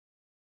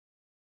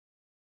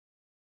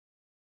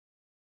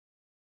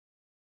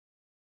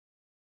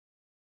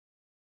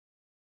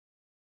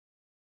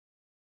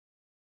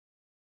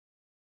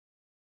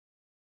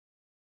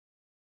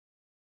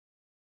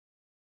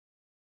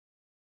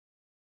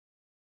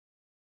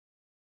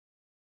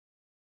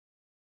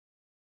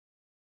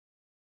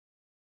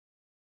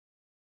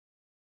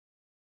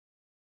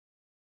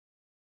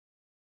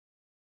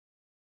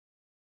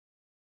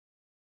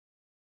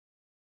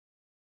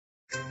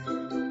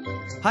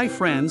Hi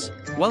friends,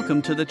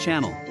 welcome to the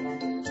channel.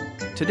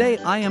 Today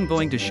I am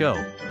going to show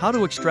how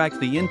to extract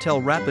the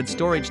Intel Rapid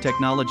Storage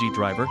Technology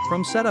driver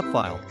from setup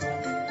file.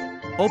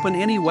 Open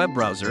any web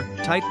browser,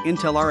 type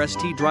Intel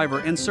RST driver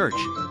and search.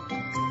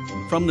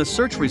 From the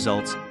search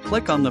results,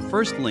 click on the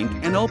first link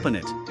and open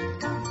it.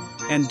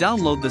 And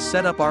download the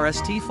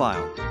SetupRST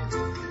file.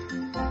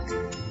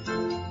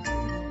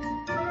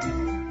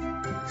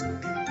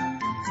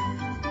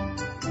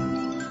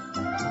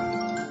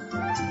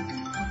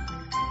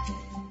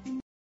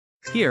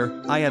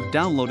 Here, I have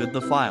downloaded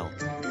the file.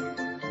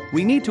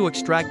 We need to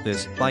extract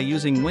this by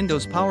using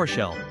Windows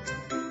PowerShell.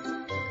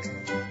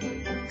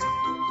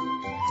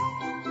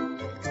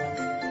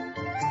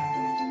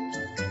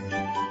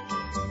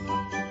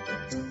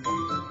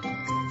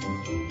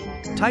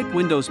 Type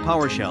Windows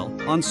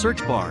PowerShell on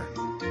search bar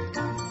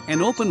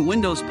and open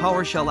Windows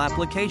PowerShell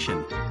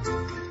application.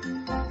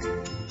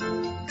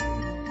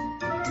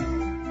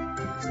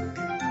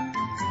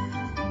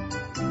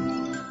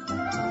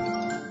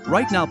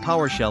 Right now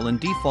PowerShell in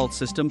default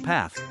system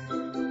path.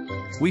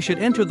 We should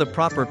enter the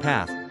proper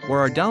path, where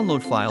our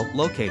download file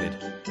located.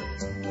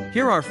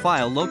 Here our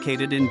file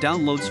located in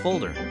Downloads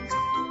folder.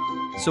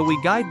 So we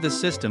guide the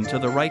system to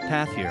the right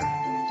path here.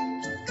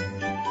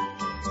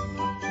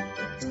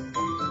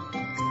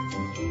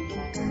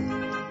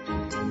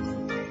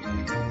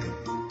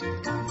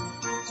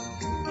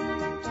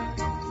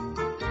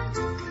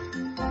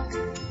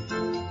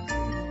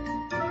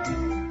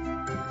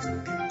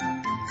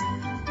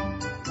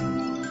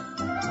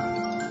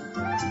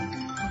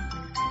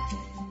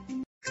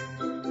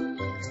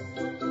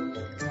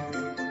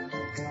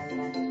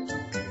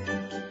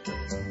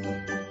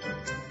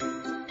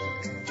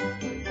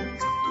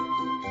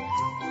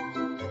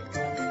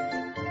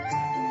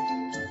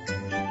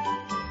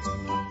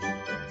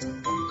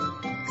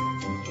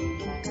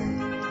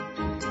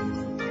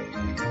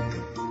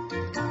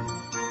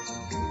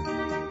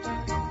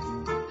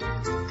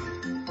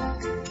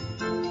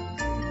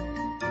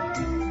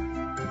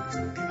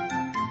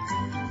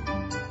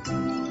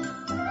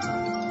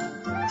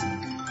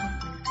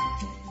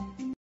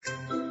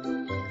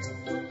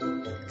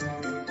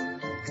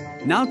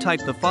 Now type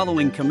the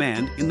following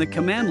command in the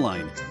command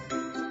line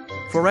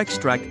for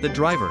extract the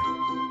driver.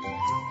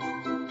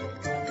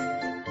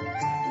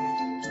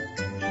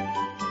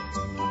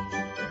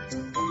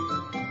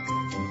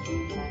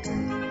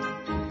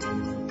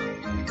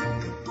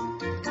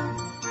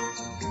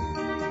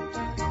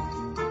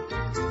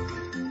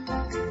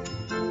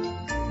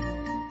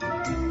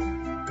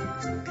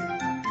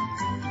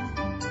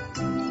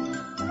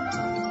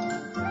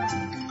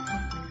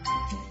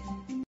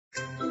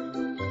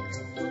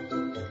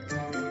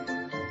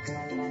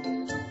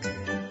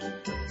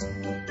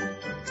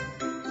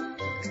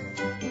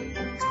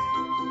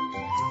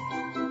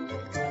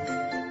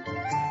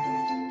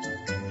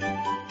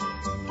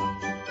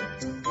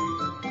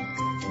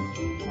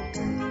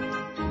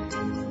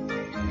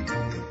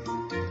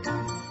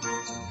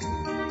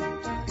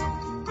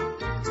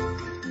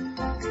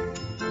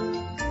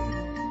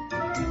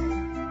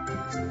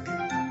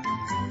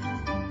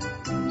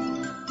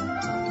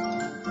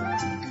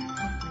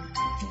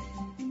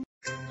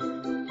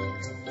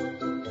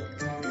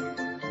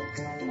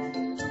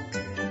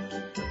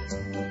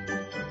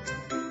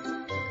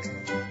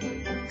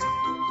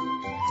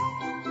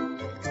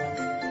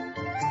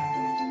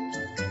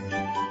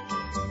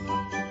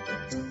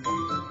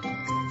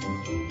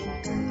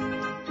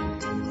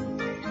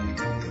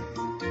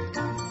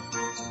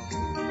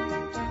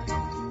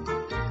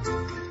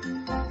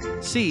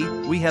 See,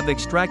 we have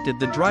extracted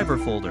the driver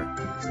folder.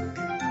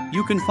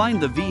 You can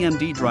find the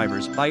VMD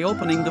drivers by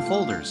opening the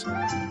folders.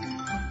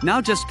 Now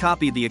just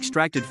copy the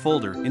extracted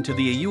folder into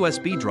the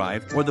USB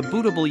drive or the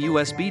bootable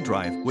USB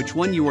drive, which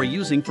one you are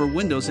using for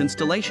Windows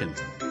installation.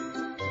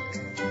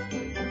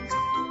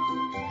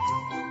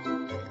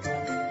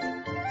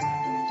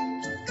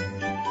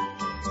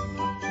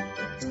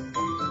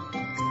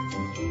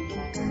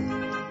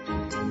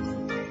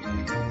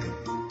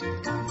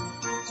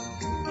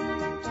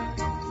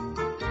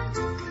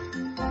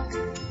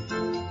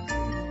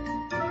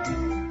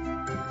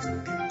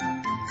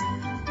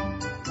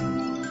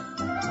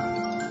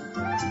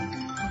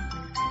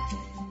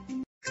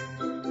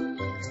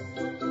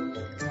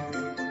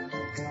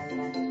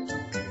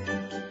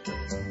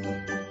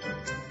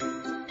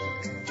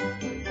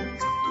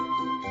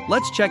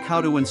 Let's check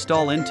how to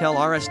install Intel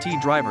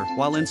RST driver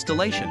while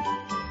installation.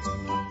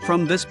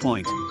 From this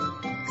point,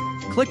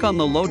 click on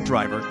the load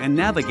driver and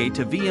navigate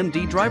to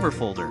VMD driver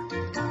folder.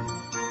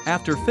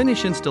 After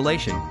finish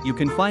installation, you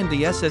can find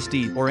the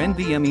SSD or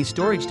NVMe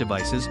storage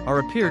devices are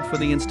appeared for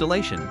the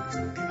installation.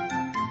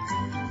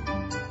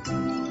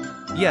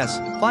 Yes,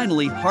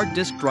 finally hard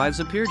disk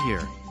drives appeared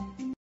here.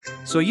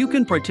 So you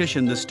can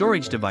partition the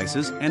storage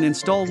devices and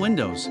install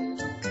Windows.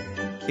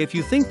 If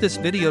you think this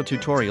video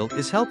tutorial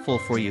is helpful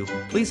for you,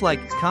 please like,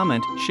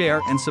 comment,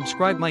 share and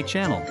subscribe my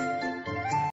channel.